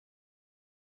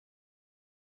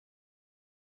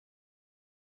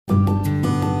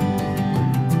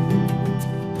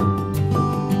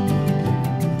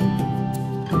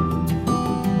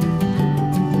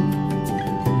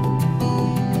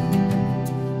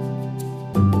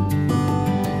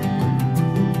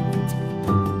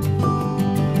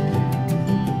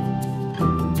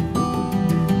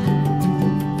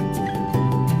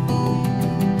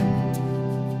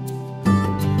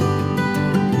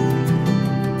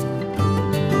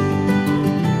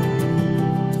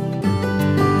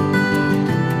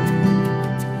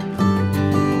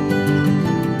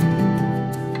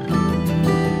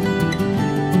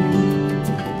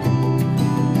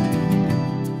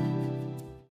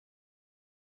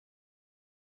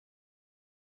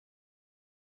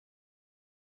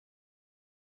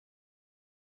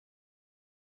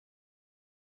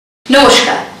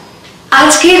নমস্কার।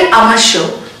 আজকের আমারশো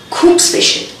খুব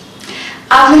স্পেশাল।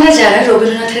 আপনারা যারা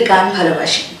রবীন্দ্রনাথের গান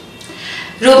ভালোবাসেন,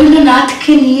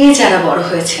 রবীন্দ্রনাথকে নিয়ে যারা বড়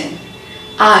হয়েছেন,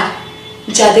 আর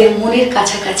যাদের মনের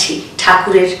কাছাকাছি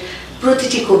ঠাকুরের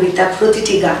প্রতিটি কবিতা,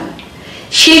 প্রতিটি গান,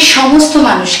 সেই সমস্ত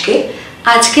মানুষকে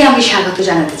আজকে আমি স্বাগত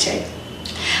জানাতে চাই।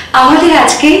 আমাদের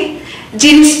আজকে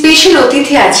যিনি স্পেশাল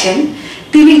অতিথি আছেন,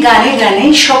 তিনি গানে গানে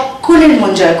সকলের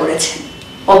মন জয় করেছেন,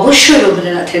 অবশ্যই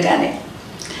রবীন্দ্রনাথের গানে।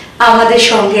 আমাদের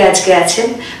সঙ্গে আজকে আছেন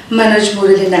মনোজ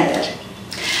মুরলি নায়ার।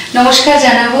 নমস্কার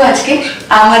জানাবো আজকে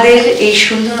আমাদের এই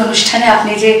সুন্দর অনুষ্ঠানে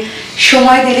আপনি যে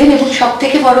সময় দিলেন, এবং সব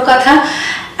থেকে বড় কথা,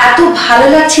 এত ভালো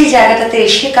লাগছে এই জায়গাটাতে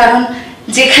এসে, কারণ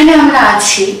যেখানে আমরা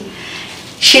আছি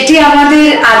সেটি আমাদের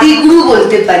আদি গুরু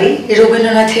বলতে পারি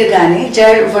রবীন্দ্রনাথের গানে,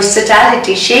 যার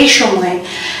ভার্সেটালিটি সেই সময়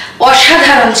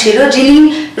অসাধারণ ছিল, যিনি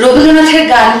রবীন্দ্রনাথের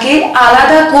গানকে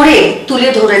আলাদা করে তুলে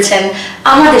ধরেছেন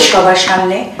আমাদের সবার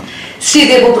সামনে। শ্রী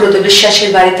দেবব্রত বিশ্বাসের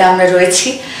বাড়িতে আমরা রয়েছি,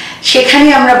 সেখানে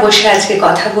আমরা বসে আজকে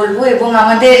কথা বলবো, এবং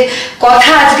আমাদের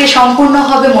কথা আজকে সম্পূর্ণ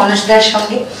হবে মনোজদার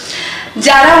সঙ্গে।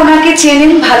 যারা ওনাকে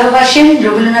চেনেন, ভালোবাসেন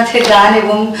রবীন্দ্রনাথের গান,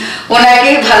 এবং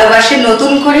ওনাকে ভালোবাসেন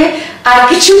নতুন করে আর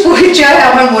কিছু পরিচয়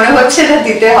আমার মনে হচ্ছে না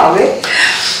দিতে হবে।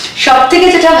 সব থেকে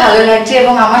যেটা ভালো লাগছে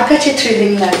এবং আমার কাছে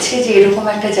থ্রিলিং লাগছে যে এরকম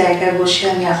একটা জায়গায় বসে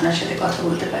আমি আপনার সাথে কথা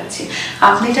বলতে পারছি।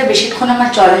 আপনি এটা বেশিক্ষণ আমার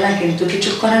চলে না, কিন্তু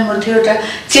কিছুক্ষণের মধ্যে ওটা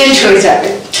চেঞ্জ হয়ে যাবে,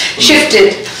 শিফটেড।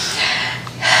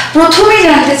 প্রথমেই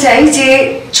জানতে চাই যে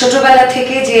ছোটবেলা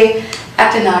থেকে যে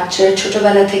একটা নার্চার,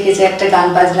 ছোটবেলা থেকে যে একটা গান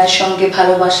বাজনার সঙ্গে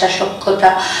ভালোবাসা,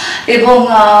 সখ্যতা, এবং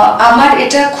আমার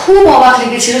এটা খুব অবাক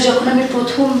লেগেছিল যখন আমি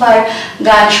প্রথমবার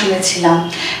গান শুনেছিলাম।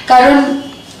 কারণ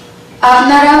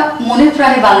আপনারা মনে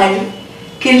প্রাণে বাঙালি,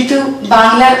 কিন্তু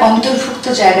বাংলার অন্তর্ভুক্ত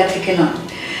জায়গা থেকে নন।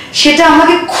 সেটা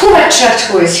আমাকে খুব অ্যাট্রাক্ট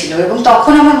করেছিল, এবং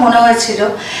তখন আমার মনে হয়েছিল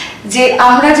যে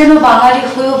আমরা যেন বাঙালি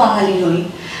হয়েও বাঙালি নই,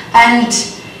 and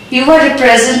you R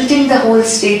representing the whole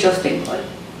state of Bengal.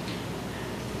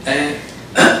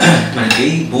 মানে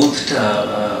এই বোধটা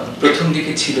প্রথম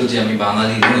দিকে ছিল যে আমি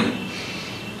বাঙালি নই,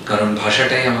 কারণ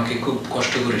ভাষাটাই আমাকে খুব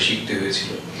কষ্ট করে শিখতে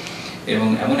হয়েছিল। এবং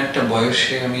এমন একটা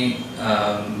বয়সে আমি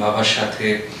বাবার সাথে,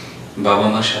 বাবা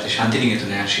মার সাথে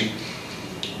শান্তিনিকেতনে আসি।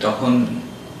 তখন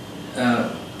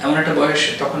এমন একটা বয়স,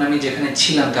 তখন আমি যেখানে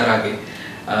ছিলাম তার আগে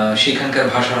সেখানকার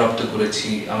ভাষা রপ্ত করেছি।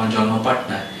 আমার জন্ম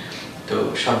পাটনায়, তো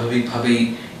স্বাভাবিকভাবেই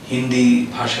হিন্দি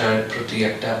ভাষার প্রতি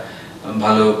একটা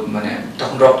ভালো মানে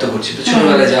তখন রপ্ত করছি, তো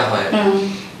ছোটবেলায় যা হয়।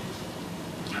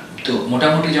 তো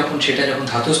মোটামুটি যখন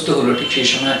ধাতস্থ হলো, ঠিক সেই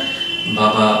সময়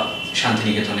বাবা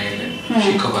শান্তিনিকেতনে এলেন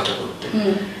শিক্ষকতা করতে।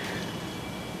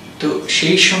 তো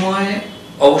সেই সময়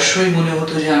অবশ্যই মনে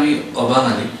হতো যে আমি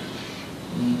অবাঙালি।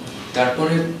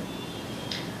 তারপরে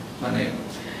মানে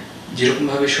যেরকম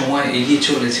ভাবে সময় এগিয়ে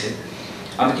চলেছে,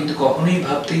 আমি কিন্তু কখনোই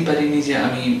ভাবতেই পারিনি যে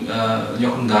আমি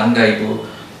যখন গান গাইবো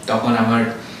তখন আমার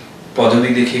পদবি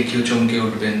দেখে কেউ চমকে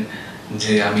উঠবেন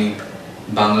যে আমি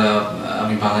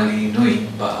বাঙালি নই,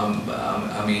 বা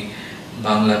আমি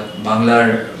বাংলার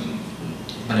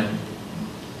মানে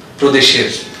প্রদেশের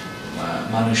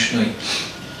মানুষ নই।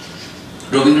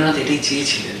 রবীন্দ্রনাথ এটাই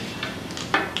চেয়েছিলেন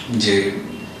যে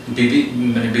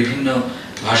বিভিন্ন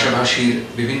ভাষাভাষীর,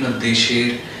 বিভিন্ন দেশের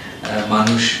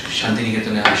মানুষ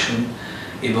শান্তিনিকেতনে আসুন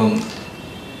এবং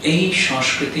এই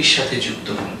সংস্কৃতির সাথে যুক্ত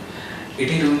হন।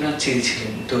 এটাই রবীন্দ্রনাথ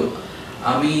চেয়েছিলেন। তো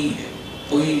আমি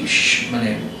ওই মানে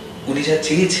উনি যা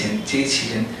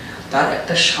চেয়েছিলেন তার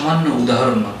একটা সামান্য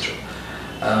উদাহরণ মাত্র।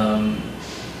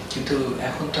 কিন্তু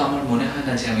এখন তো আমার মনে হয়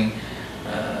না যে আমি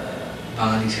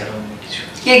বাঙালি ছাড়া অন্য কিছু।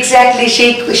 এক্স্যাক্টলি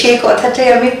সেই কথাটাই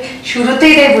আমি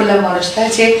শুরুতেই বললাম মনোজদা,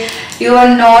 যে you are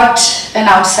not an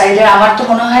outsider. আমার তো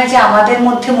মনে হয় যে আমাদের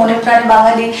মধ্যে মনে প্রাণে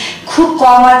বাঙালি খুব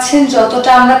কম আছেন,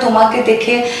 যতটা আমরা তোমাকে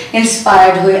দেখে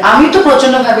ইন্সপায়ার্ড হই। আমি তো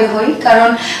প্রচন্ডভাবে হই, কারণ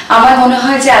আমার মনে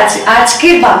হয় যে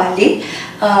আজকের বাঙালি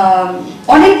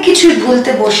অনেক কিছুই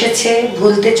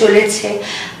ভুলতে চলেছে।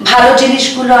 ভালো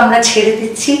জিনিসগুলো আমরা ছেড়ে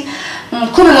দিচ্ছি,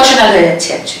 খুব ইমোশনাল হয়ে যাচ্ছে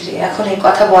অ্যাকচুয়ালি। এখন এই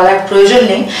কথা বলার প্রয়োজন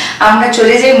নেই, আমরা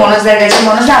চলে যাই মনোজদার কাছে।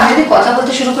 মনোজদা, আমি যদি কথা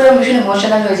বলতে শুরু করি আমি ভীষণ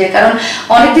ইমোশনাল হয়ে যাই, কারণ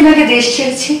অনেকদিন আগে দেশ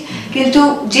ছেড়েছি, কিন্তু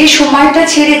যে সময়টা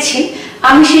ছেড়েছি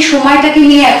আমি সেই সময়টাকে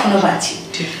নিয়ে এখনো বাঁচি।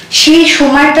 সেই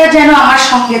সময়টা যেন আমার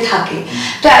সঙ্গে থাকে।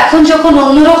 তো এখন যখন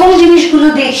অন্যরকম জিনিসগুলো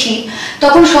দেখি,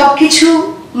 তখন সবকিছু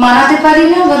মানাতে পারি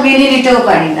না বা মেনে নিতেও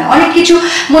পারি না। অনেক কিছু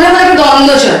মনে হয় একটা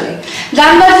দ্বন্দ্ব চলে।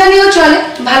 গান বাজনাও চলে,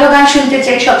 ভালো গান শুনতে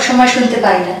চাই, সবসময় শুনতে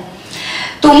পারি না।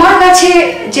 তোমার কাছে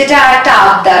যেটা একটা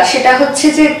আবদার, সেটা হচ্ছে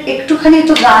যে একটুখানি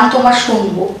তো গান তোমার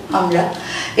শুনবো আমরা,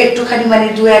 একটুখানি মানে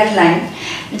দু এক লাইন,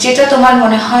 যেটা তোমার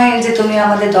মনে হয় যে তুমি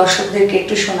আমাদের দর্শকদেরকে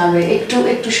একটু শোনাবে।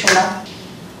 একটু শোনাও।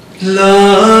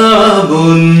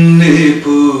 লাবণ্যে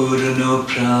পূর্ণ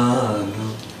প্রাণ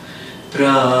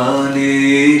প্রাণে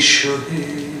সোহে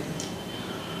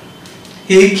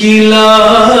কি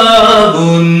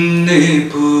লাবণ্যে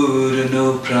পূর্ণ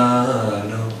প্রাণ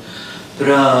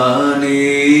প্রাণে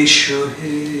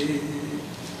সোহে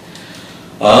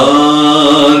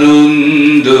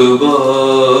আনন্দ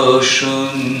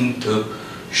বসন্ত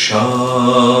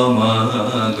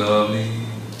সমাগমে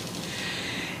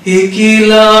কি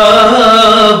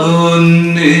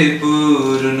লাবণ্যে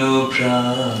পূর্ণ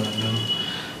প্রাণ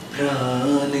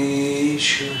প্রাণে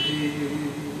সোহে।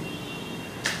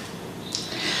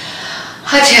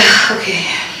 আচ্ছা, ওকে,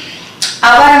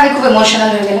 আবার আমি খুব ইমোশনাল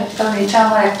হয়ে গেলাম, কারণ এটা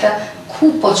আমার একটা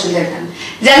খুব পছন্দের গান।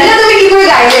 জানি না তুমি কি করে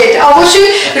গাইলে এটা, অবশ্যই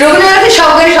রবীন্দ্রনাথের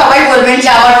সব গানে সবাই বলবেন যে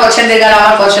আমার পছন্দের গান,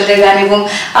 আমার পছন্দের গান, এবং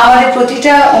আমাদের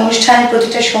প্রতিটা অনুষ্ঠানে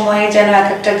প্রতিটা সময়ে যেন এক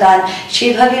একটা গান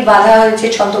সেইভাবেই বাঁধা হয়েছে,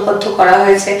 ছন্দবদ্ধ করা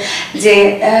হয়েছে যে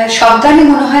সব গানই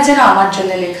মনে হয় যেন আমার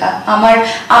জন্য লেখা,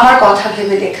 আমার কথা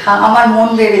ভেবে লেখা, আমার মন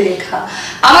ভেবে লেখা,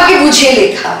 আমাকে বুঝিয়ে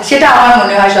লেখা, সেটা আমার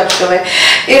মনে হয় সবসময়।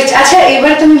 আচ্ছা,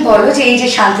 এবার তুমি বলো যে এই যে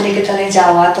শান্তিনিকেতনে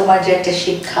যাওয়া, তোমার যে একটা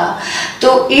শিক্ষা, তো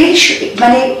এর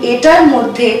মানে এটার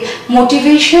মধ্যে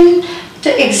মোটিভেশন তো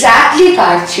এক্স্যাক্টলি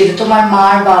কার ছিল? তোমার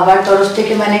মার বাবার তরফ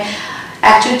থেকে? মানে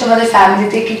অ্যাকচুয়ালি তোমাদের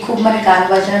ফ্যামিলিতে কি খুব মানে গান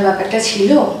বাজনার ব্যাপারটা ছিল?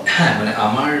 হ্যাঁ, মানে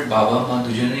আমার বাবা মা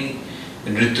দুজনেই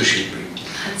নৃত্যশিল্পী।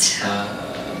 আচ্ছা,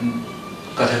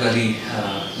 কথাকালী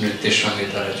নৃত্যের সঙ্গে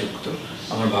তারা যুক্ত।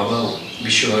 আমার বাবাও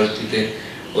বিশ্বভারতীতে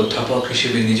অধ্যাপক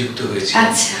হিসেবে নিযুক্ত হয়েছে।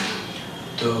 আচ্ছা,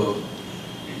 তো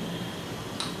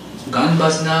গান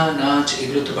বাজনা নাচ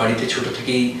এগুলো তো বাড়িতে ছোট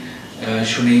থেকেই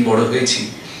শুনেই বড় হয়েছি,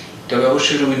 তবে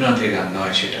অবশ্যই রবীন্দ্রনাথের গান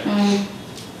নয় সেটা।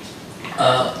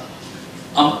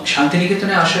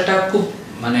 শান্তিনিকেতনে আসাটা খুব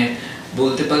মানে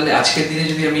বলতে পারলে আজকের দিনে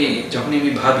যদি যখনই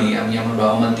আমি ভাবি, আমি আমার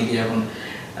বাবা মার দিকে যখন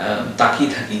তাকিয়ে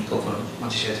থাকি কখনো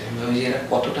মাঝে সাঝে, আমি ভাবি যে এরা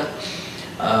কতটা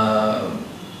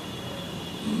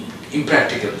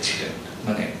ইমপ্র্যাকটিক্যাল ছিলেন।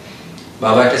 মানে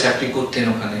বাবা একটা চাকরি করতেন,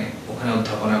 ওখানে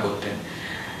অধ্যাপনা করতেন।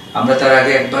 আমরা তার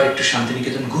আগে একবার একটু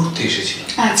শান্তিনিকেতন ঘুরতে এসেছিলাম,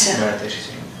 বেড়াতে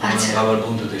এসেছিলাম বাবার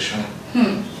বন্ধুদের সঙ্গে,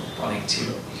 অনেক ছিল।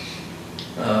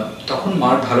 তখন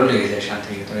মার ভালো লেগে যায়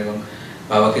শান্তিনিকেতন, এবং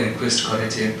বাবাকে রিকোয়েস্ট করে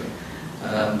যে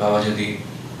বাবা যদি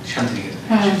শান্তিনিকেতন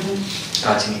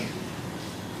কাজ নিয়ে,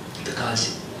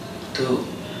 তো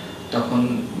তখন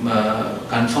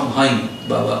কনফার্ম হয়নি।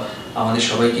 বাবা আমাদের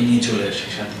সবাইকে নিয়ে চলে আসে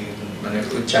শান্তিনিকেতন, মানে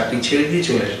ওই চাকরি ছেড়ে দিয়ে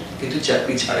চলে আসে, কিন্তু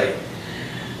চাকরি ছাড়াই।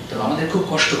 তো আমাদের খুব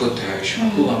কষ্ট করতে হয়,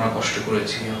 খুব আমরা কষ্ট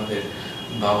করেছি, আমাদের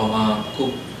বাবা মা খুব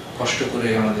কষ্ট করে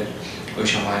আমাদের ওই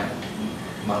সময়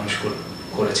মানুষ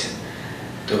করেছেন।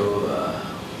 তো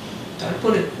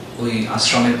তারপরে ওই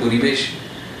আশ্রমের পরিবেশ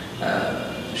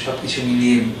সবকিছু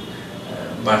মিলিয়ে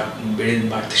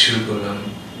বাড়তে শুরু করলাম,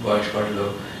 বয়স বাড়লো,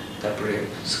 তারপরে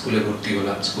স্কুলে ভর্তি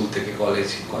হলাম, স্কুল থেকে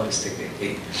কলেজ থেকে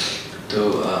এই। তো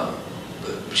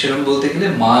সেরকম বলতে গেলে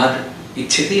মার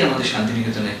ইচ্ছেতেই আমাদের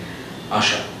শান্তিনিকেতনে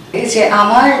আসা। এই যে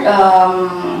আমার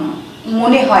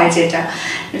মনে হয় যেটা,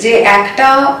 যে একটা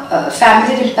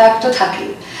ফ্যামিলির ইম্প্যাক্ট তো থাকে,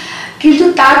 কিন্তু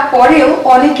তারপরেও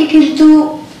অনেকে কিন্তু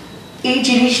এই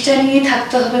জিনিসটা নিয়ে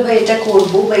থাকতে হবে, বা এটা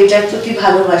করবো, বা এটার প্রতি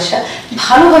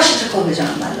ভালোবাসাটা কবে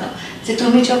জন্মালো যে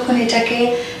তুমি যখন এটাকে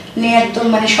নিয়ে একদম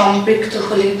মানে সম্পৃক্ত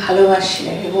হলে,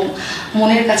 ভালোবাসলে এবং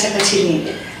মনের কাছাকাছি নিয়ে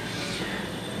গেলে?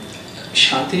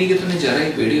 শান্তিনিকেতনে যারাই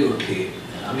বেড়ে ওঠে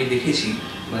আমি দেখেছি,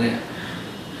 মানে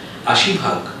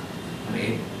 80% মানে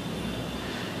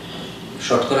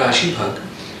শতকরা 80%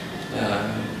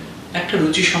 একটা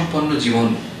রুচি সম্পন্ন জীবন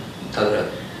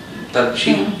তার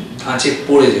সেই ধাঁচে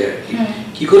পড়ে যায় আর কি।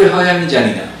 কি করে হয় আমি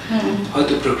জানি না,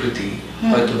 হয়তো প্রকৃতি,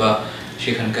 হয়তো বা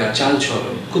সেখানকার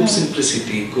চালচলন, খুব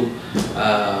সিম্পলিসিটি,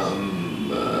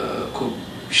 খুব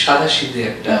সাদাসিধে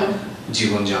একটা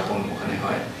জীবনযাপন ওখানে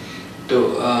হয়। তো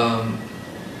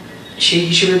সেই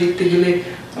হিসেবে দেখতে গেলে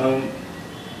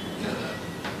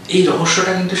এই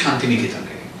রহস্যটা কিন্তু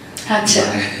শান্তিনিকেতনে। আচ্ছা,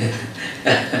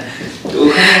 তো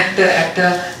ওখানে একটা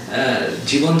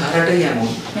জীবনধারাটাই এমন,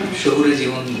 শহুরে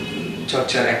জীবন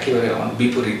চর্চার একেবারে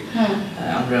বিপরীত।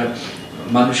 আমরা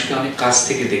মানুষকে অনেক কাছ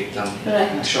থেকে দেখতাম,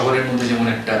 শহরের মধ্যে যেমন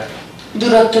একটা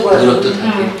দূরত্ব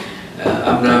থাকে,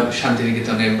 আমরা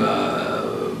শান্তিনিকেতনে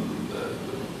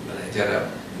যারা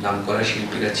নামকরা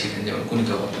শিল্পীরা ছিলেন, যেমন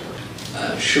কণিকা বন্দ্যোপাধ্যায়,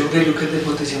 শহুরে লোকেদের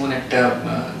মধ্যে যেমন একটা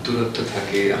দূরত্ব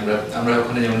থাকে, আমরা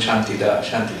ওখানে যেমন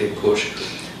শান্তিদেব ঘোষ,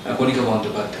 কণিকা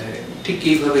বন্দ্যোপাধ্যায়, ঠিক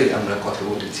এইভাবে আমরা কথা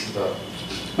বলেছি, বা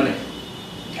মানে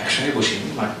একসঙ্গে বসিনি,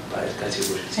 মাঠ পায়ের কাছে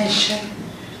বসেছি।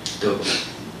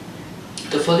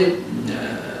 তো ফলে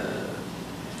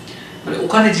মানে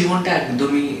ওখানে জীবনটা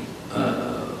একদমই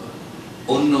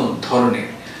অন্য ধরনের।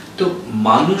 তো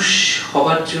মানুষ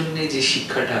হবার জন্য যে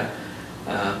শিক্ষাটা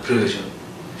প্রয়োজন,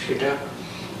 সেটা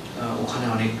ওখানে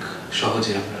অনেক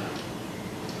সহজে আমরা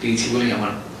পেয়েছি বলেই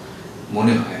আমার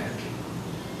মনে হয় আর কি।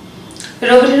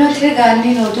 রবীন্দ্রনাথের গান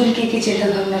নিয়ে নতুন কি কি চিন্তা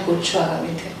ভাবনা করছো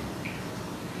আগামীতে?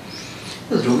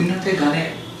 রবীন্দ্রনাথের গানে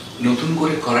নতুন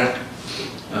করে করার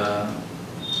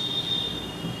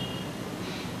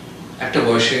একটা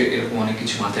বয়সে এরকম অনেক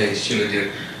কিছু মাথায় এসেছিল যে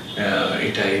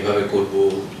এটা এইভাবে করব,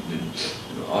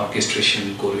 অর্কেস্ট্রেশন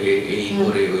করে, এই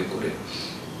করে ওই করে,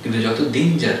 কিন্তু যত দিন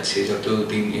যাচ্ছে, যত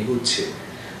দিন এগোচ্ছে,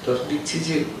 তত দেখছি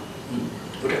যে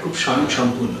ওটা খুব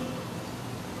স্বয়ংসম্পূর্ণ,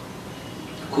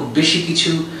 খুব বেশি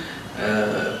কিছু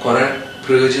করার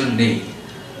প্রয়োজন নেই।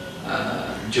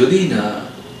 যদি না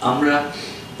আমরা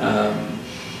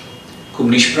খুব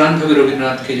নিষ্প্রাণভাবে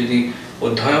রবীন্দ্রনাথকে যদি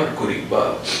অধ্যয়ন করি বা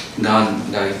গান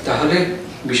গাই, তাহলে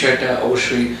বিষয়টা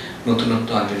অবশ্যই নতুনত্ব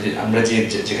আনবে। আমরা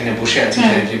যেখানে বসে আছি,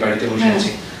 যে বাড়িতে বসে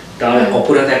আছি, তার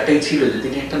অপরাধ একটাই ছিল যে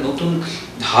তিনি একটা নতুন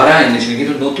ধারা এনেছিলেন।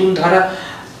 কিন্তু নতুন ধারা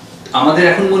আমাদের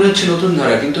এখন মনে হচ্ছে নতুন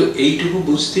ধারা, কিন্তু এইটুকু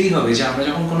বুঝতেই হবে যে আমরা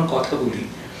যখন কোনো কথা বলি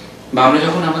বা আমরা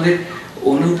যখন আমাদের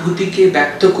অনুভূতিকে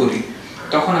ব্যক্ত করি,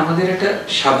 তখন আমাদের একটা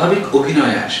স্বাভাবিক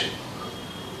অভিনয় আসে।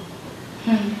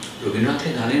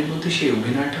 রবীন্দ্রনাথের গানের মধ্যে সেই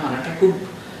অভিনয়টা আনাটা খুব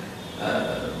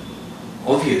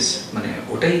অবভিয়াস, মানে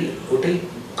ওটাই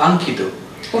কাঙ্ক্ষিত,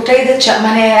 ওটাই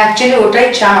মানে অ্যাকচুয়ালি ওটাই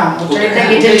চার্ম, ওটাই দ্য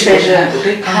হিডেন ট্রেজার,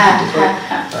 ওটাই কাঙ্ক্ষিত।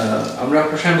 আমরা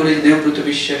প্রশ্ন বলি দেবব্রত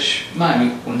বিশ্বাস, না আমি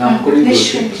নাম করে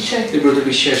বলছি, দেবব্রত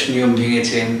বিশ্বাস নিয়ম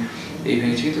ভেঙেছেন, এই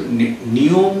ভেঙেছে, কিন্তু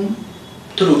নিয়ম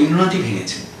তো রবীন্দ্রনাথই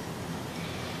ভেঙেছেন।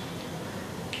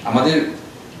 আমাদের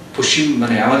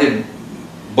মানে আমাদের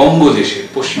বঙ্গদেশে,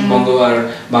 পশ্চিমবঙ্গ আর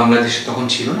বাংলাদেশ তখন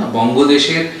ছিল না,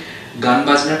 বঙ্গদেশের গান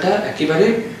বাজনাটা একেবারে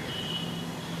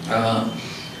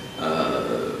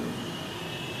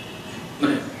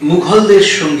মানে মুঘলদের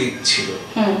সঙ্গীত ছিল,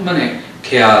 মানে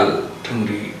খেয়াল,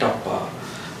 ঠুমরি, টপ্পা,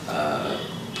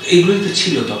 এইগুলোই তো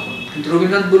ছিল তখন। কিন্তু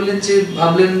রবীন্দ্রনাথ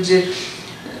ভাবলেন যে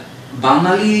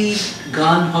বাঙালি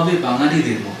গান হবে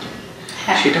বাঙালিদের মতো,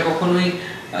 সেটা কখনোই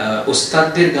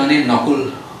ওস্তাদদের গানের নকল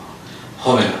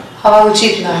হবে না, হওয়া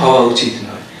উচিত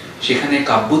নয়। সেখানে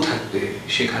কাব্য থাকবে,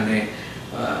 সেখানে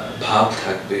ভাব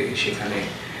থাকবে, সেখানে,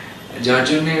 যার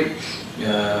জন্যে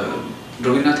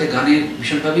রবীন্দ্রনাথের গানে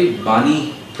ভীষণভাবে বাণী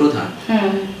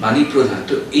প্রধান।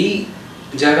 তো এই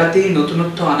জায়গাতেই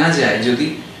নতুনত্ব আনা যায় যদি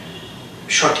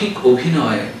সঠিক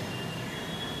অভিনয়,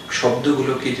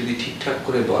 শব্দগুলোকে যদি ঠিকঠাক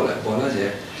করে বলা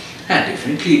যায়। হ্যাঁ,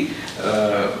 ডেফিনেটলি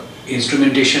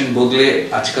ইনস্ট্রুমেন্টেশন বদলে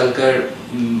আজকালকার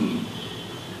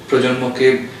প্রজন্মকে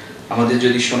আমাদের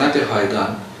যদি শোনাতে হয়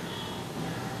গান,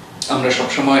 আমরা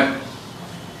সবসময়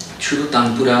শুধু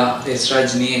তানপুরা, এসরাজ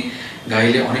নিয়ে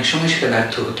গাইলে অনেক সময় সেটা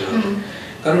ব্যর্থ হতে হবে,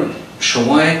 কারণ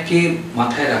সময়কে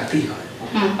মাথায় রাখতেই হয়।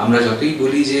 আমরা যতই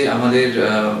বলি যে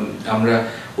আমরা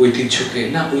ঐতিহ্যকে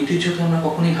আমরা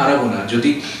কখনোই হারাবো না,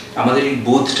 যদি আমাদের এই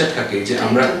বোধটা থাকে যে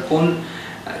আমরা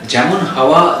যেমন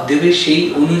হাওয়া দেবে সেই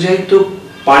অনুযায়ী তো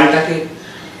পালটাকে,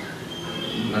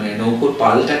 মানে নৌকোর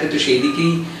পালটাকে তো সেই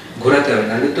দিকেই ঘোরাতে হবে,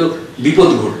 নাহলে তো বিপদ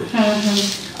ঘটবে।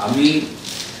 আমি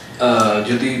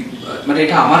যদি, মানে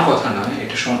এটা আমার কথা নয়,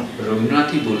 এটা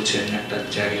রবীন্দ্রনাথই বলছেন একটা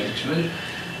জায়গায়,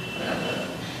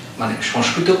 মানে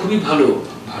সংস্কৃত খুবই ভালো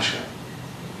ভাষা,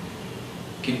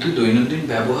 কিন্তু দৈনন্দিন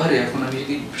ব্যবহারে এখন আমি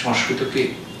যদি সংস্কৃতকে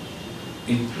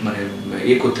মানে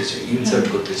করতে চাই, ইনসার্ট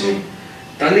করতে চাই,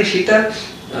 তাহলে সেটা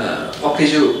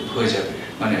অকেজো হয়ে যাবে।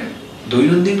 মানে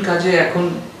দৈনন্দিন কাজে এখন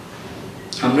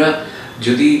আমরা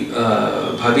যদি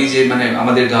ভাবি যে মানে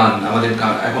আমাদের গান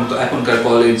এখনকার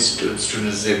কলেজ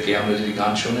স্টুডেন্টসদেরকে আমরা যদি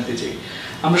গান শোনাতে চাই,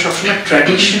 আমরা সবসময়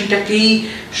ট্র্যাডিশনটাকেই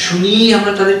শুনিয়ে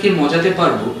আমরা তাদেরকে মজাতে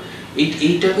পারবো,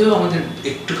 এইটাকেও আমাদের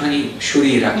একটুখানি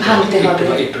সরিয়ে রাখতে হবে,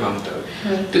 একটু ভাঙতে হবে।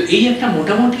 তো এই একটা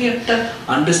মোটামুটি একটা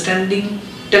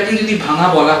আন্ডারস্ট্যান্ডিংটাকে যদি ভাঙা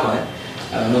বলা হয়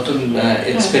নতুন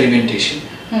এক্সপেরিমেন্টেশন,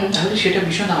 তাহলে সেটা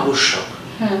ভীষণ আবশ্যক।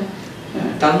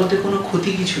 তার মধ্যে কোনো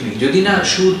ক্ষতি কিছু নেই, যদি না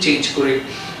সুর চেঞ্জ করে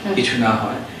কিছু না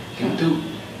হয়। কিন্তু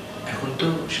এখন তো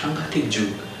সাংঘাতিক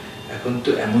যুগ, এখন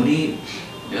তো এমনই,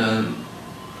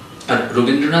 আর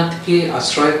রবীন্দ্রনাথকে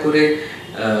আশ্রয় করে,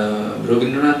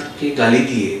 রবীন্দ্রনাথকে গালি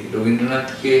দিয়ে,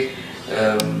 রবীন্দ্রনাথকে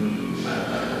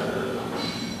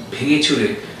ভেঙে চুরে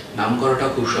নাম করাটা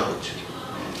খুব সহজ।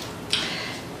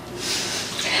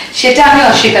 সেটা আমি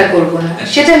অস্বীকার করবো না,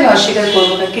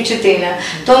 কিছুতেই না।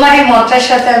 তোমার এই মতটার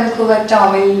সাথে আমি খুব একটা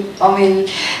অমিল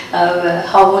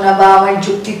হব না, বা আমার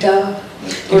যুক্তিটা।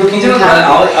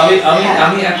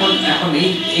 আমি এখন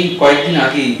এই কয়েকদিন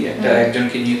আগেই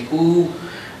একজনকে নিয়ে খুব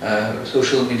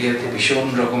সোশ্যাল মিডিয়াতে ভীষণ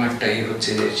রকম একটা হচ্ছে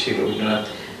যে সে রবীন্দ্রনাথ,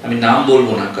 আমি নাম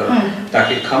বলবো না কারণ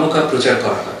তাকে খামোখা প্রচার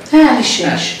করা হয়,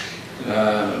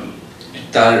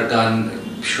 তার গান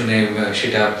শুনে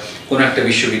সেটা কোন একটা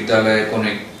বিশ্ববিদ্যালয়ে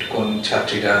কোন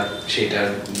ছাত্রীরা সেটা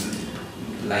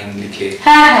লাইন লিখে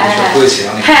এসব হয়েছে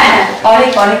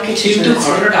অনেক কিছু। কিন্তু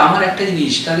ঘটনাটা আমার একটা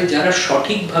জিনিস, তাহলে যারা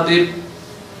সঠিকভাবে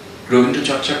রবীন্দ্র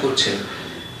চর্চা করছেন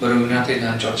বা রবীন্দ্রনাথের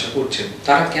গান চর্চা করছেন,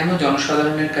 তারা কেন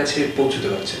জনসাধারণের কাছে পৌঁছতে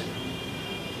পারছেন?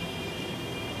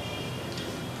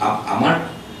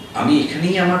 আমি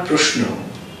এখানেই আমার প্রশ্ন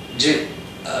যে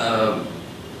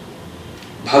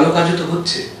ভালো কাজও তো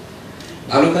হচ্ছে,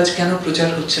 ভালো কাজ কেন প্রচার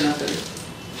হচ্ছে না? তাহলে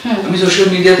আমি সোশ্যাল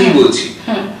মিডিয়াতেই বলছি,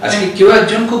 আজকে কেউ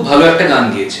একজন খুব ভালো একটা গান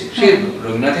গিয়েছে, সে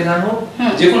রবীন্দ্রনাথের গান হোক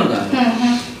যে কোনো গান হোক,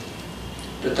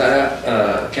 তো তারা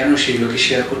কেন সেগুলোকে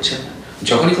শেয়ার করছেন না?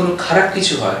 যখনই কোনো খারাপ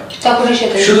কিছু হয়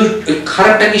শুধু ওই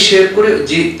খারাপটাকে শেয়ার করে,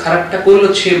 যে খারাপটা করলো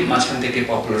সে মাঝখান থেকে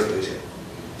পপুলার হয়ে যায়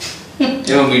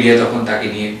এবং মিডিয়া তখন তাকে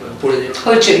নিয়ে পড়ে যায়,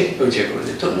 হইচই করে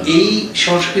যায়। তো এই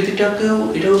সংস্কৃতিটাকেও,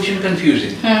 এটাও ভীষণ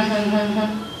কনফিউজিং।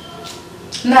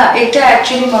 না, এটা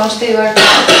অ্যাকচুয়ালি মানুষ তো এবার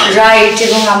রাইট,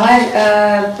 এবং আমার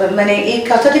মানে এই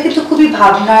কথাটা কিন্তু খুবই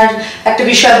ভাবনার একটা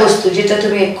বিষয়বস্তু, যেটা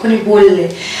তুমি এক্ষুনি বললে।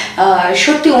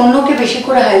 সত্যি অন্যকে বেশি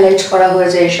করে হাইলাইট করা হয়ে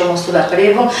যায় এই সমস্ত ব্যাপারে,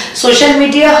 এবং সোশ্যাল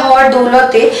মিডিয়া হওয়ার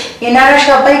দৌলতে এনারা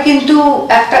সবাই কিন্তু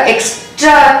একটা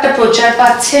এক্সট্রা একটা প্রচার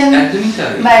পাচ্ছেন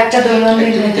বা একটা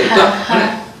দৈনন্দিন।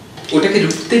 ওটাকে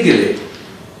রুখতে গেলে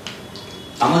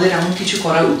আমাদের এমন কিছু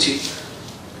করা উচিত।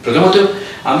 প্রথমত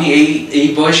আমি এই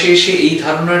বয়সে এসে এই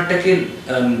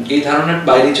ধারণার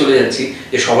বাইরে চলে যাচ্ছি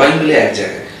যে সবাই মিলে এক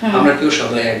জায়গায়, আমরা কেউ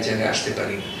সবাই এক জায়গায় আসতে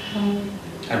পারি না,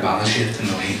 আর বাংলাদেশের তো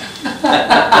নয় না।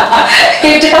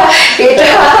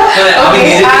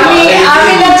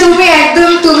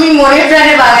 তুমি মনে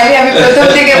প্রাণে বাঙালি, আমি প্রথম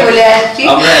থেকে বলে আসছি,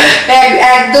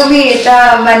 একদমই এটা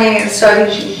মানে সরি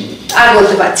আর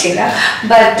বলতে পারছি না।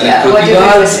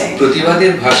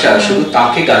 প্রতিবাদের ভাষা শুধু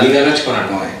তাকে গালিগালাজ করা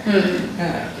নয়,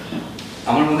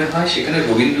 আমার মনে হয় সেখানে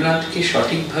রবীন্দ্রনাথকে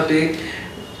সঠিকভাবে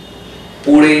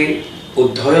পড়ে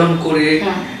অধ্যয়ন করে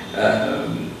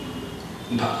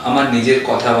আমার নিজের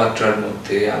কথাবার্তার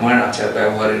মধ্যে, আমার আচার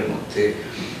ব্যবহারের মধ্যে,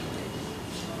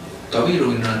 তবেই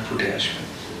রবীন্দ্রনাথ ফুটে আসবে।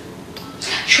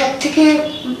 সব থেকে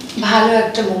ভালো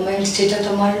একটা মোমেন্ট যেটা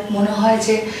তোমার মনে হয়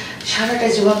যে সারাটা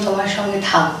জীবন তোমার সঙ্গে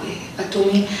থাকবে, বা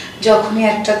তুমি যখনই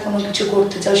একটা কোনো কিছু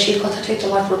করতে চাও সেই কথাটাই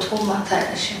তোমার প্রথম মাথায়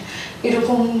আসে,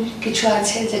 এরকম কিছু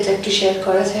আছে যেটা একটু শেয়ার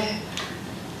করা যায়?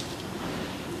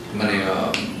 মানে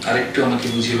আরেকটু আমাকে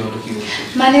বুঝিয়ে বলো কি বলছো।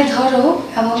 মানে ধরো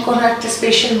এমন কোনো একটা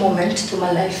স্পেশাল মোমেন্ট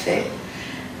তোমার লাইফে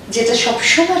যেটা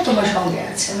সবসময় তোমার সঙ্গে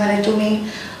আছে, মানে তুমি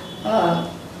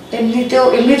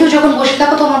এমনিতেও যখন বসে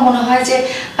থাকো তোমার মনে হয় যে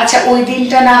আচ্ছা ওই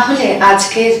দিনটা না হলে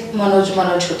আজকের মনোজ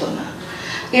হতো না,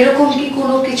 এরকম কি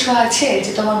কোনো কিছু আছে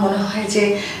যে তোমার মনে হয় যে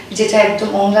যেটা একদম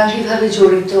অঙ্গাঙ্গিভাবে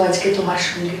জড়িত আজকে তোমার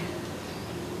সঙ্গে?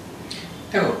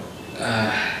 দেখো,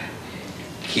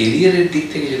 ক্যারিয়ারের দিক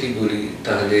থেকে যদি বলি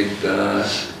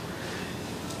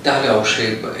তাহলে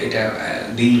অবশ্যই এটা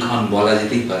দিনক্ষণ বলা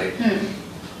যেতেই পারে।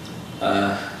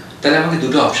 তাহলে আমাকে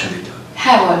দুটো অপশন দিতে হবে।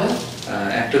 হ্যাঁ বলো।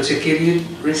 একটা হচ্ছে ক্যারিয়ার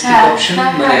অপশন,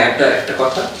 মানে একটা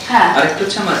কথা, আর একটা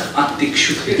হচ্ছে আমার আত্মিক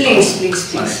সুখের।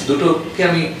 মানে দুটোকে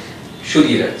আমি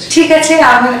সরিয়ে রাখছি। ঠিক আছে,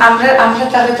 আমরা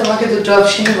তাহলে তোমাকে দুটো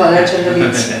অপশনই বলার জন্য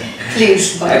দিচ্ছি। প্লিজ।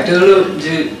 একটা হলো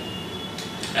যে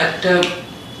একটা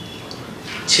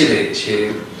ছেলে, সে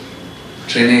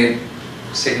ট্রেনে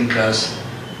সেকেন্ড ক্লাস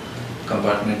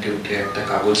কম্পার্টমেন্টে উঠে একটা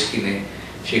কাগজ কিনে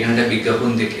সেখানে একটা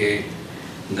বিজ্ঞাপন দেখে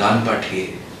গান পাঠিয়ে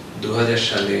 2000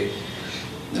 সালে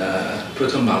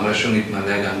প্রথম বাংলা সঙ্গীত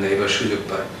মেলায় গান গাইবার সুযোগ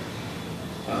পায়,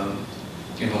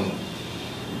 এবং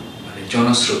মানে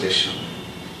জনস্রোতের সামনে।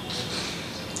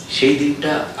 সেই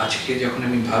দিনটা আজকে যখন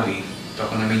আমি ভাবি,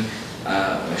 তখন আমি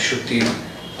সত্যি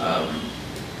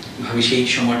ভাবি সেই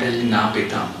সময়টা যদি না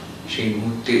পেতাম, সেই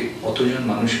মুহূর্তে অতজন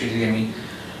মানুষকে যদি আমি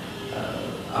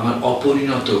আমার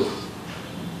অপরিণত,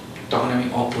 তখন আমি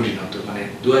অপরিণত, মানে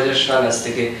 2000 সাল আজ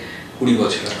থেকে 20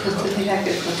 বছর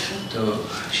আগের কথা। তো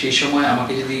সেই সময়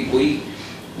আমাকে যদি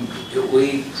ওই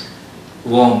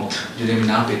ওয়ার্মথ যদি আমি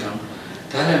না পেতাম,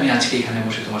 তাহলে আমি আজকে এখানে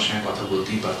বসে তোমার সঙ্গে কথা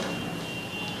বলতেই পারতাম না।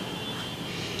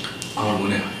 আমার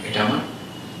মনে হয় এটা আমার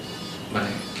মানে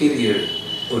ক্যারিয়ার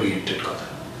ওরিয়েন্টেড কথা।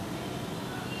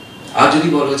 আর যদি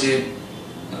বলো যে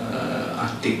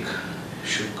আত্মিক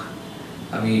সুখ,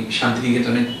 আমি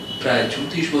শান্তিনিকেতনে প্রায়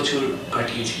 34 বছর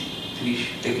কাটিয়েছি, 30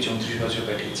 থেকে 34 বছর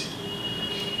কাটিয়েছি।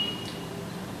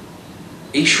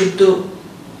 এই শুদ্ধ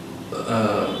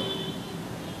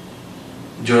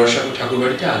জোড়াসাঁকো ঠাকুর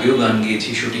বাড়িতে আগেও গান গিয়েছি,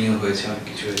 শুটিংও হয়েছে, অনেক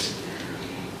কিছু হয়েছে।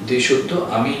 যে সত্য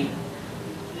আমি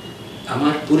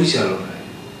আমার পরিচালনায়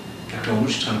একটা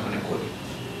অনুষ্ঠান ওখানে করি,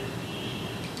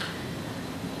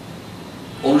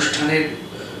 অনুষ্ঠানের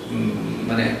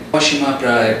মানে সীমা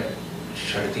প্রায়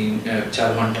 4.5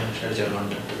 ঘন্টা, 4.5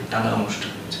 ঘন্টা টানা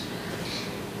অনুষ্ঠান হয়েছে।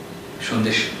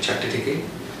 সন্ধ্যে 4টে থেকে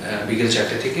বিকেল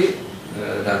 4টে থেকে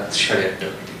রাত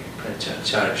 8:30 প্রায়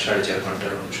 4.5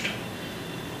 ঘন্টার অনুষ্ঠান।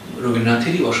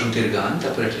 রবীন্দ্রনাথেরই বসন্তের গান,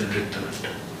 তারপর একটা নৃত্যনাট্য।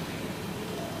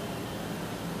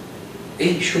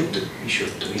 এই সত্য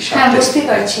বুঝতে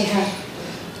পারছি। হ্যাঁ,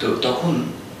 তো তখন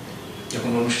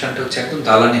যখন অনুষ্ঠানটা হচ্ছে একদম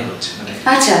দালানে হচ্ছে, মানে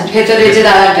আচ্ছা, ভেতরে যে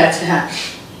দালানটা আছে। হ্যাঁ,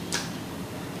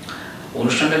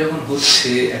 অনুষ্ঠানটা যখন হচ্ছে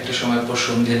একটা সময় পর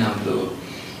সন্ধ্যে নামলো,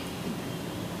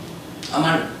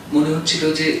 আমার মনে হচ্ছিল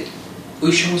যে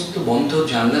ওই সমস্ত বন্ধ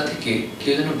জানলা থেকে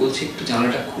কেউ যেন বলছে একটু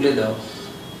জানলাটা খুলে দাও,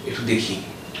 একটু দেখি।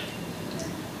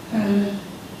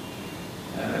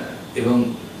 এবং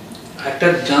একটা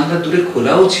জানলা দূরে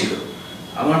খোলাও ছিল।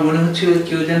 আমার মনে হচ্ছিল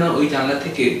কেউ যেন ওই জানলা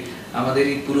থেকে আমাদের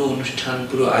এই পুরো অনুষ্ঠান,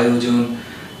 পুরো আয়োজন,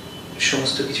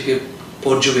 সমস্ত কিছুকে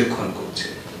পর্যবেক্ষণ করছে।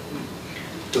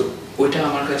 তো ওইটা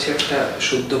আমার কাছে একটা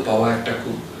সদ্য পাওয়া একটা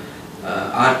খুব,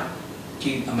 আর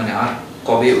কি মানে আর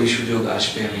কবে ওই সুযোগ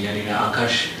আসবে আমি জানি না।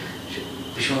 আকাশ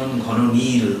ভীষণ ঘন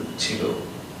নীল ছিল,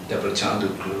 তারপরে চাঁদ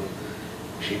উঠলো,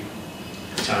 সেই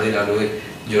চাঁদের আলোয়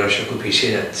জোড়াসাঁকো ভেসে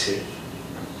যাচ্ছে।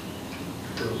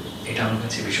 তো এটা আমার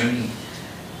কাছে ভীষণই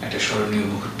একটা স্মরণীয়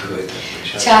মুহূর্ত হয়ে থাকবে।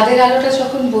 চাঁদের আলোটা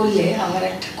যখন বললে, আমার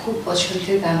একটা খুব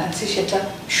পছন্দের গান আছে, সেটা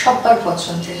সবার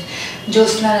পছন্দের,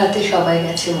 জ্যোৎস্না রাতে সবাই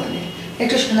গেছে মনে।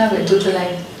 একটু শোনাবে? দুটো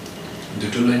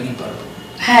লাইনই পারবো।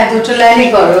 হ্যাঁ, দুটো লাইনই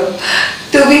করো।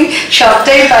 তুমি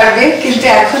সবটাই পারবে, কিন্তু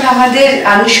এখন আমাদের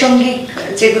আনুষঙ্গিক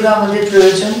যেগুলো আমাদের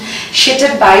প্রয়োজন,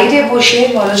 সেটার বাইরে বসে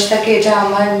মনোজটাকে, এটা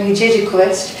আমার নিজের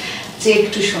রিকোয়েস্ট, যে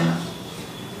একটু শোনা।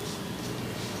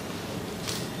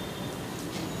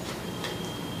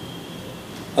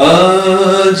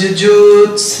 আজ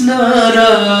জ্যোৎস্না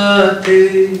রাতে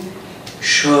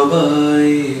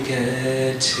সবাই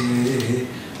গেছে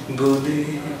বলে,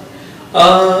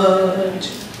 আজ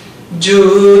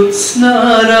জ্যোৎস্না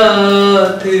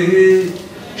রাতে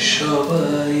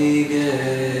সবাই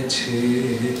গেছে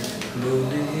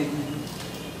বলে,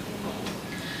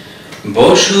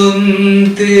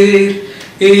 বসন্তের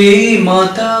এই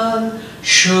মাতাল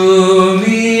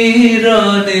সমীরণে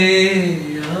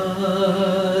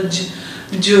আজ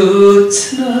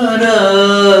জ্যোৎস্না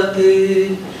রাতে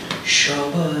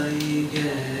সবাই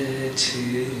গেছে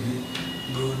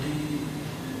বলে।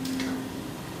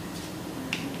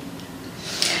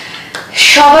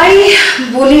 সবাই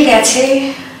বলে গেছে,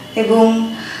 এবং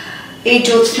এই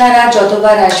জ্যোৎস্নারা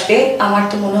যতবার আসবে, আমার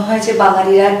তো মনে হয় যে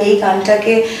বাঙালিরা এই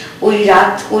গানটাকে ওই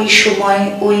রাত, ওই সময়,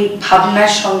 ওই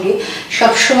ভাবনার সঙ্গে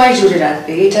সবসময় জুড়ে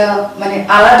রাখবে। এটা মানে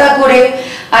আলাদা করে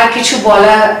আর কিছু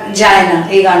বলা যায় না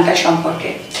এই গানটা সম্পর্কে।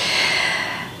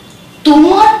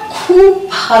 তোমার খুব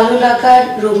ভালো লাগার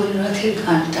রবীন্দ্রনাথের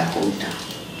গানটা কোনটা?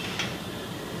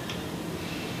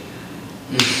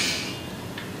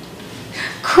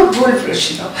 খুব ভুল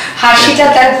প্রশ্ন, হাসিটা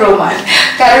তার প্রমাণ,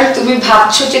 কারণ তুমি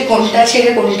ভাবছো যে কোনটা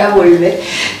ছেড়ে কোনটা বলবে,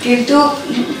 কিন্তু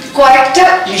কয়েকটা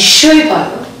নিশ্চয়ই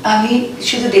পারো। আমি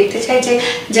শুধু দেখতে চাই যে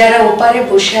যারা ওপারে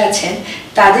বসে আছেন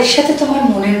তাদের সাথে তোমার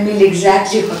মনের মিল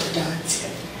এক্স্যাক্টলি কতটা হচ্ছে।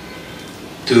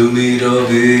 তুমি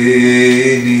রবে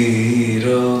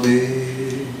নীরবে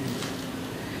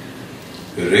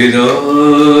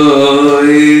হৃদয়ে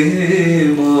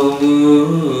মম,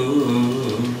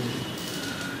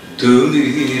 তুমি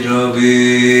রবে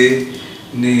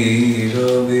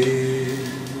নীরবে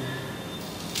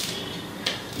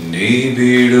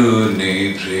নিবিড়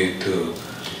নিভৃত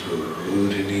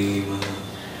পূর্ণিমা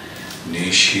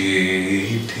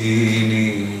নিশীথিনী,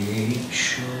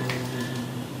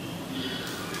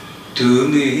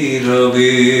 তুমি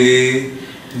রবে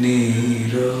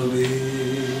নীরবে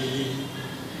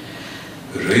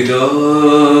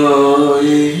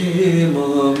হৃদয়ে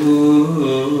মম,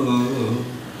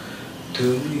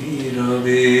 তুমি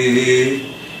রবে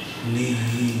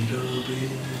নীরবে।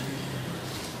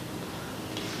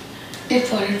 এর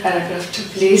পরের প্যারাগ্রাফটা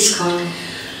প্লিজ করো।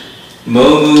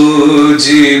 মম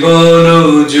জীবন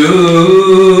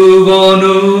যৌবন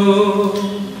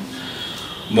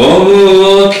মম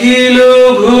অখিল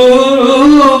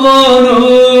ভুবন,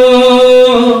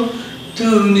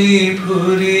 তুমি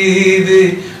ভরিবে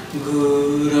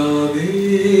গৌরবে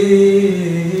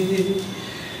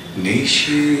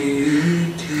নিশীথিনী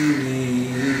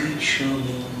সম,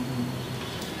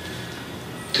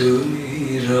 তুমি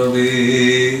রবে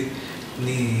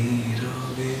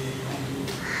নীরবে।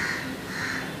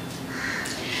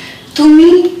 তুমি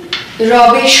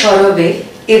রবে সরবে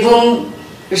এবং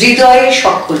হৃদয়ে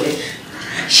সকলের,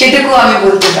 সেটুকু আমি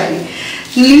বলতে পারি।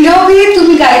 নীরবে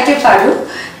তুমি গাইতে পারো,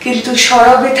 কিন্তু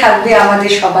সরবে থাকবে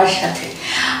আমাদের সবার সাথে।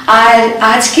 আর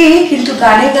আজকে কিন্তু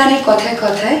গানে গানে কথায়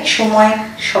কথায় সময়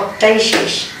সবটাই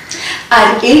শেষ, আর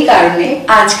এই কারণে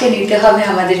আজকে নিতে হবে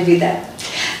আমাদের বিদায়।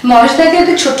 মনোজদাকে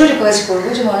একটা ছোট্ট রিকোয়েস্ট করবো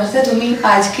যে মনোজদা, তুমি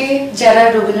আজকে যারা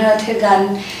রবীন্দ্রনাথের গান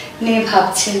নিয়ে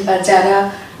ভাবছেন বা যারা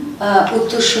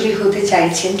উত্তরসূরি হতে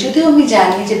চাইছেন, যদিও আমি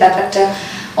জানি যে ব্যাপারটা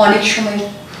অনেক সময়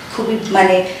খুবই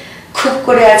খুব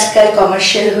করে আজকাল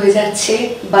কমার্শিয়াল হয়ে যাচ্ছে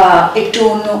বা একটু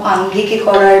অন্য আঙ্গিকে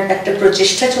করার একটা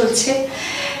প্রচেষ্টা চলছে,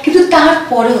 কিন্তু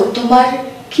তারপরেও তোমার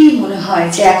কি মনে হয়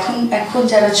যে এখন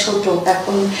যারা ছোট,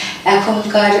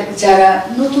 এখনকার যারা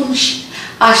নতুন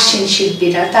আসছেন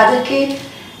শিল্পীরা, তাদেরকে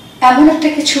এমন একটা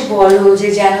কিছু বলো যে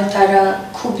যেন তারা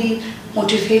খুবই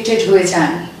মোটিভেটেড হয়ে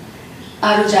যান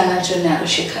আরো জানার জন্য, আরো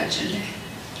শেখার জন্য?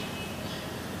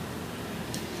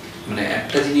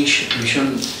 একটা জিনিস ভীষণ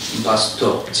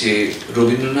বাস্তব যে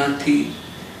রবীন্দ্রনাথই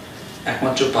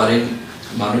একমাত্র পারেন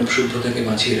মানব সভ্যতাকে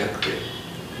বাঁচিয়ে রাখতে।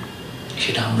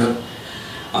 সেটা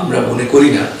আমরা মনে করি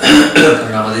না,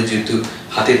 কারণ আমাদের যেহেতু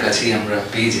হাতের কাছেই আমরা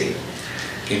পেয়ে যাই।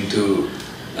 কিন্তু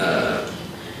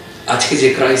আজকে যে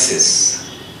ক্রাইসিস,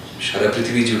 সারা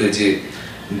পৃথিবী জুড়ে যে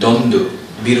দ্বন্দ্ব,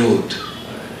 বিরোধ,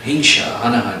 হিংসা,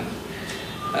 হানাহানি,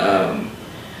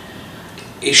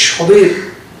 এসবের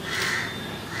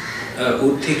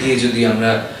ঊর্ধ্বে গিয়ে যদি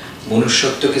আমরা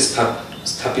মনুষ্যত্বকে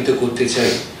স্থাপিত করতে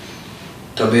চাই,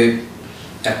 তবে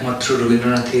একমাত্র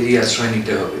রবীন্দ্রনাথেরই আশ্রয়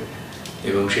নিতে হবে।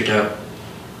 এবং সেটা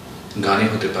গানে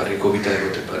হতে পারে, কবিতায়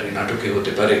হতে পারে, নাটকে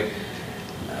হতে পারে।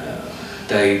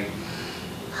 তাই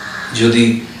যদি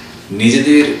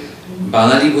নিজেদের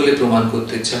বাঙালি বলে প্রমাণ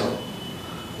করতে চাও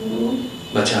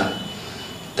বা চান,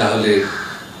 তাহলে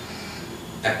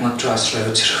একমাত্র আশ্রয়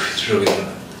হচ্ছে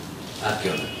রবীন্দ্রনাথ, আর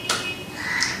কেউ না।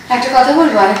 একটা কথা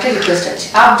বলবো, আরেকটা রিকোয়েস্ট আছে,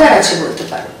 আবদার আছে বলতে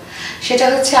পারো। সেটা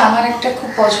হচ্ছে আমার একটা খুব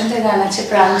পছন্দের গান আছে,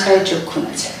 প্রাণ চায় চক্ষু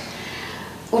না চায়।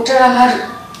 ওটার আমার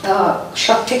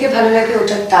সব থেকে ভালো লাগে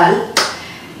ওটার তাল,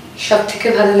 সব থেকে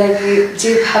ভালো লাগে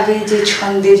যেভাবে যে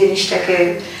ছন্দে জিনিসটাকে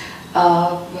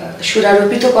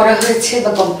সুরারোপিত করা হয়েছে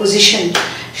বা কম্পোজিশন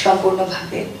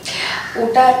সম্পূর্ণভাবে।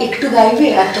 ওটা একটু গাইবে?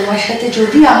 আর তোমার সাথে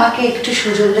যদি আমাকে একটু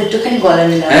সুযোগ একটুখানি গলা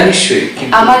মিলাবে। হ্যাঁ নিশ্চয়ই,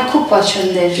 আমার খুব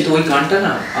পছন্দের। কিন্তু ওই গানটা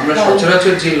না আমরা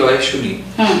সচরাচর যে লয়ে শুনি,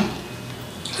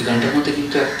 ওই গানটার মধ্যে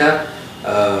কিন্তু একটা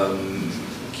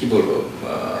কি বলবো,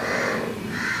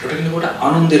 ওটা কিন্তু ওটা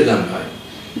আনন্দের গান হয়।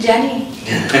 জানি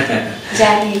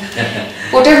জানি,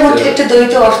 ওটার মধ্যে একটা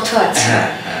দ্বৈত অর্থ আছে।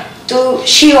 তো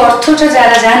সেই অর্থটা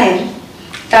যারা জানেন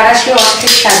তারা সেই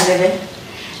অর্থের স্বাদ নেবেন,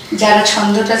 যারা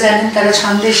ছন্দটা জানেন তারা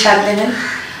ছন্দের স্বাদ নেবেন।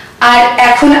 আর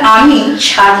এখন আমি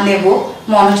স্বাদ নেব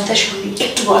মনোজদার সঙ্গে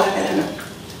একটু গলা মেলানো।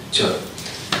 চল।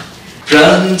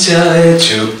 প্রাণ চায়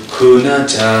চক্ষু না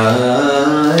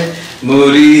চায়,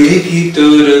 মরিয়ে কি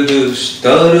তোর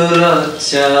দুস্তর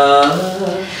লজ্জা।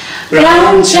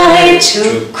 প্রাণ চায়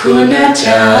চক্ষু না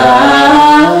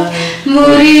চায়,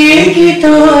 মরিয়ে কি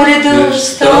তোর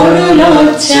দুস্তর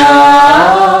লজ্জা।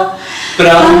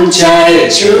 প্রাণ চায়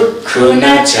চক্ষু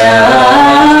না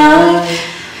চায়,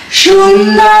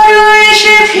 সুন্দর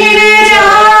এসে ফিরে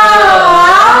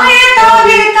যায়,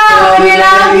 তবে তার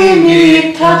লাগে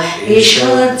মিথ্যা এ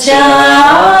সজ্জা।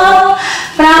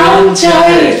 প্রাণ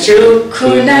চায়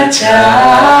চক্ষু না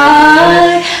চায়,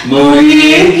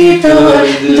 মরিয়ে কি তোর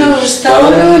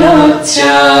দুস্তর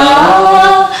লজ্জা।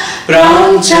 প্রাণ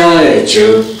চায়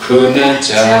চক্ষু না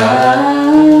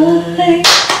চায়।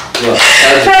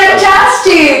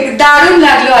 ফ্যান্টাস্টিক, দারুণ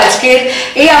লাগলো আজকের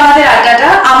এই আমাদের আড্ডাটা।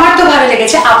 আমার তো ভালো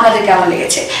লেগেছে, আপনাদের কেমন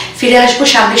লেগেছে? ফিরে আসবো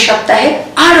সামনের সপ্তাহে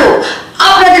আরো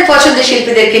আপনাদের পছন্দের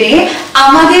শিল্পীদেরকে নিয়ে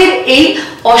আমাদের এই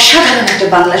অসাধারণ একটা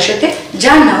বাংলা শোতে,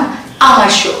 যার নাম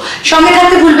আমার শো। সঙ্গে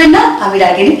থাকতে ভুলবেন না, আমি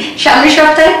রাগিনী। সামনের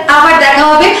সপ্তাহে আবার দেখা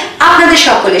হবে আপনাদের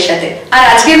সকলের সাথে। আর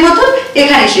আজকের মতো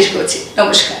এখানে শেষ করছি,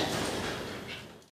 নমস্কার।